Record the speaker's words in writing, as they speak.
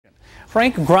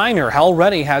Frank Gryner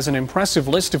already has an impressive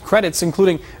list of credits,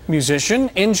 including musician,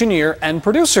 engineer, and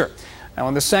producer. Now,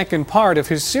 in the second part of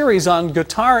his series on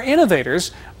guitar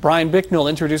innovators, Brian Bicknell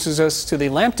introduces us to the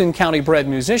Lambton County-bred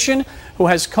musician who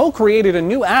has co-created a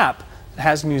new app that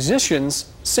has musicians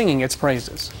singing its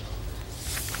praises.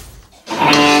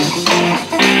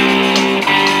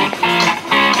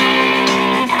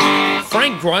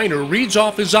 Frank Gryner reads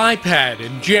off his iPad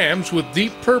and jams with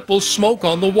Deep Purple's Smoke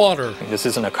on the Water. This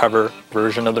isn't a cover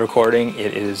version of the recording.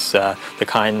 It is the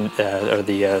kind, or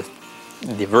the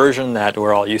version that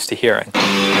we're all used to hearing.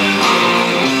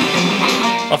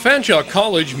 A Fanshawe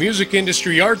College music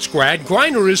industry arts grad,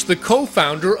 Gryner is the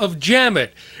co-founder of Jammit.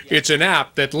 It's an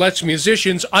app that lets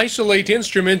musicians isolate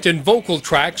instrument and vocal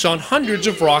tracks on hundreds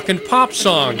of rock and pop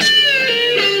songs.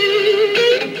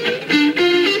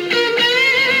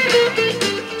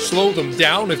 Slow them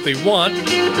down if they want,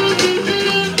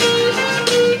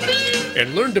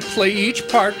 and learn to play each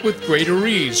part with greater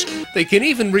ease. They can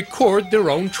even record their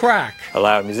own track.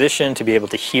 Allow a musician to be able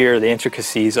to hear the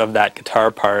intricacies of that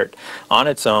guitar part on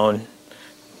its own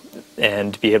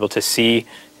and to be able to see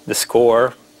the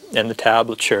score and the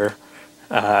tablature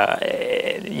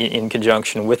in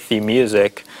conjunction with the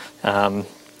music, and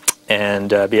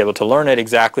be able to learn it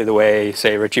exactly the way,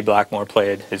 say, Ritchie Blackmore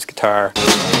played his guitar.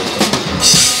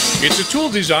 It's a tool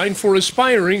designed for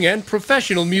aspiring and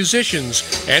professional musicians,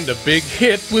 and a big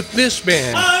hit with this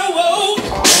band.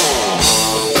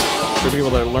 For people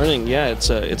that are learning, yeah,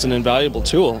 it's an invaluable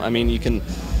tool. I mean, you can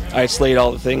isolate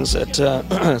all the things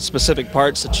that specific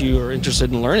parts that you are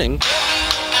interested in learning.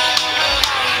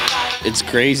 It's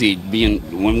crazy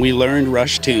when we learned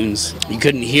Rush tunes, you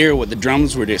couldn't hear what the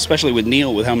drums were doing, especially with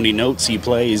Neil, with how many notes he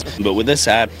plays. But with this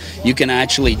app, you can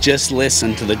actually just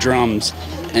listen to the drums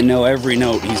and know every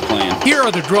note he's playing. Here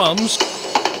are the drums.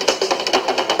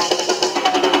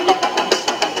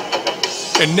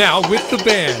 And now with the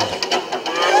band.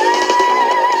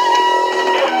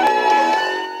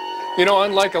 You know,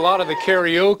 unlike a lot of the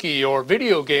karaoke or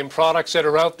video game products that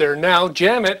are out there now,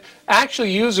 Jammit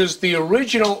actually uses the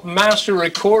original master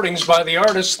recordings by the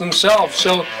artists themselves.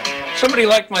 So somebody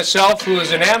like myself who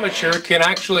is an amateur can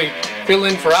actually fill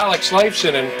in for Alex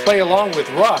Lifeson and play along with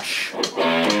Rush.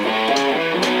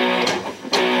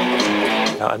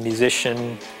 A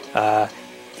musician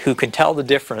who can tell the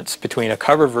difference between a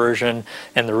cover version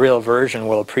and the real version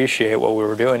will appreciate what we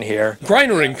were doing here.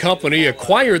 Gryner and Company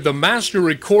acquired the master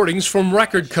recordings from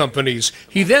record companies.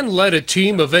 He then led a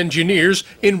team of engineers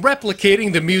in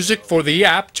replicating the music for the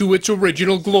app to its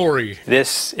original glory.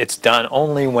 It's done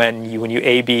only when you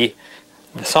A/B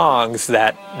the songs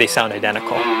that they sound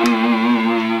identical.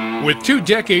 With 2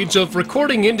 decades of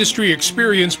recording industry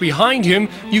experience behind him,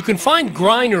 you can find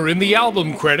Gryner in the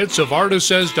album credits of artists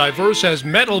as diverse as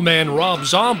Metal Man Rob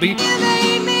Zombie to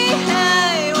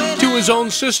his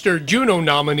own sister, Juno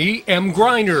nominee M.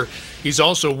 Gryner. He's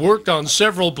also worked on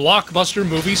several blockbuster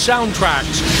movie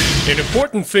soundtracks. An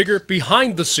important figure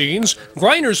behind the scenes,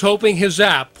 Gryner's hoping his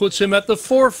app puts him at the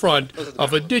forefront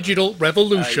of a digital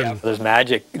revolution. There's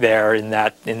magic there in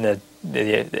the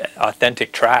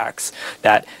authentic tracks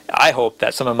that I hope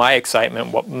that some of my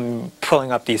excitement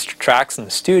pulling up these tracks in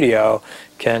the studio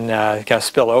can kind of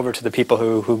spill over to the people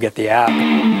who get the app.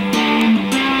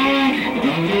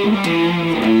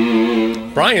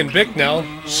 Brian Bicknell,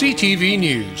 CTV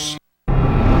News.